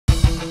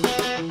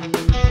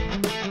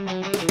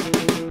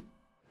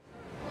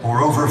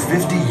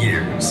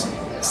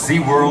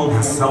SeaWorld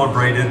has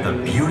celebrated the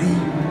beauty,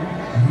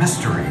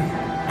 mystery,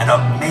 and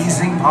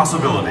amazing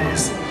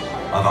possibilities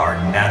of our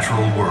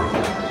natural world.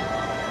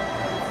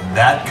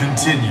 That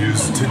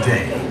continues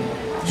today,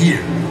 here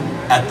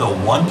at the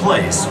one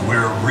place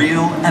where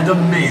real and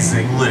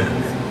amazing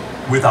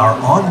live, with our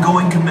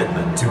ongoing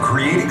commitment to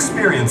create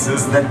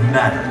experiences that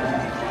matter,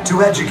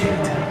 to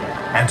educate,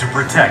 and to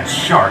protect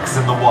sharks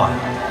in the wild.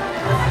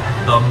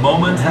 The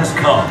moment has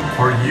come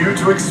for you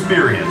to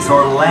experience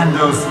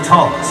Orlando's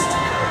tallest,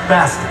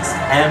 fastest,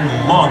 and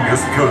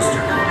longest coaster.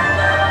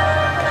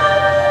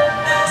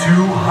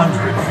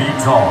 200 feet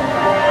tall.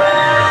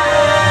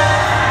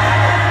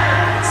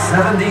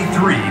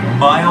 73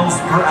 miles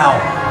per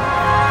hour.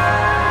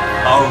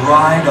 A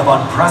ride of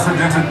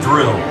unprecedented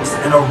thrills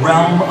in a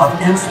realm of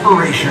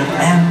inspiration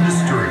and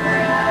mystery.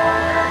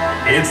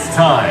 It's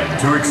time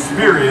to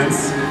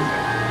experience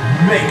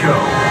Mako.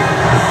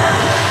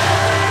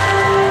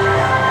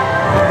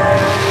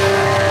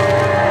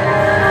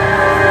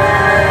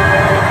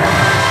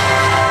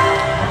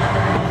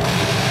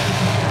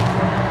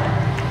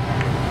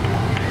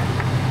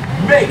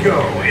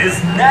 Mako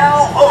is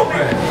now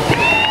open!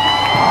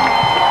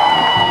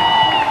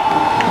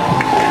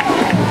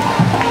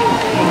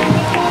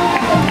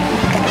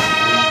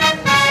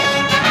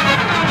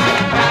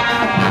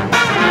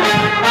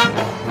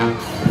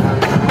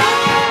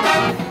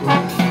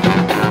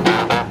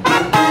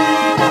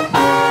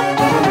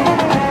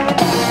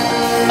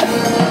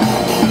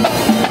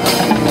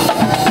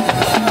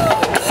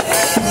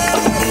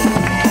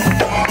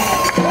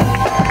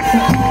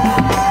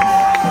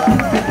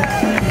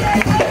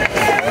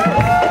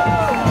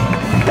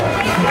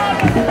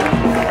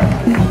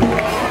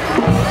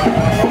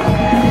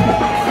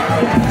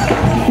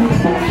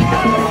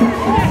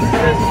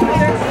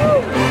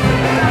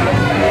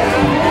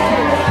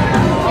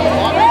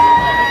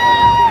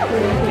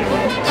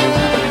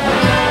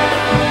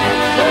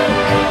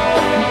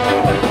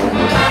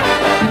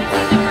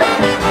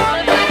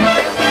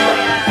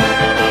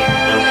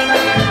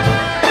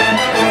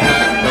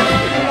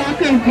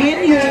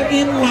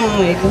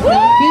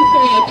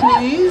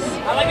 Please.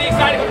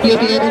 You'll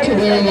be able to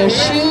wear your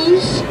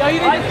shoes. Keep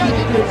it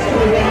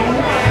around.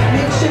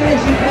 Make sure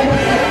as you come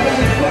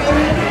up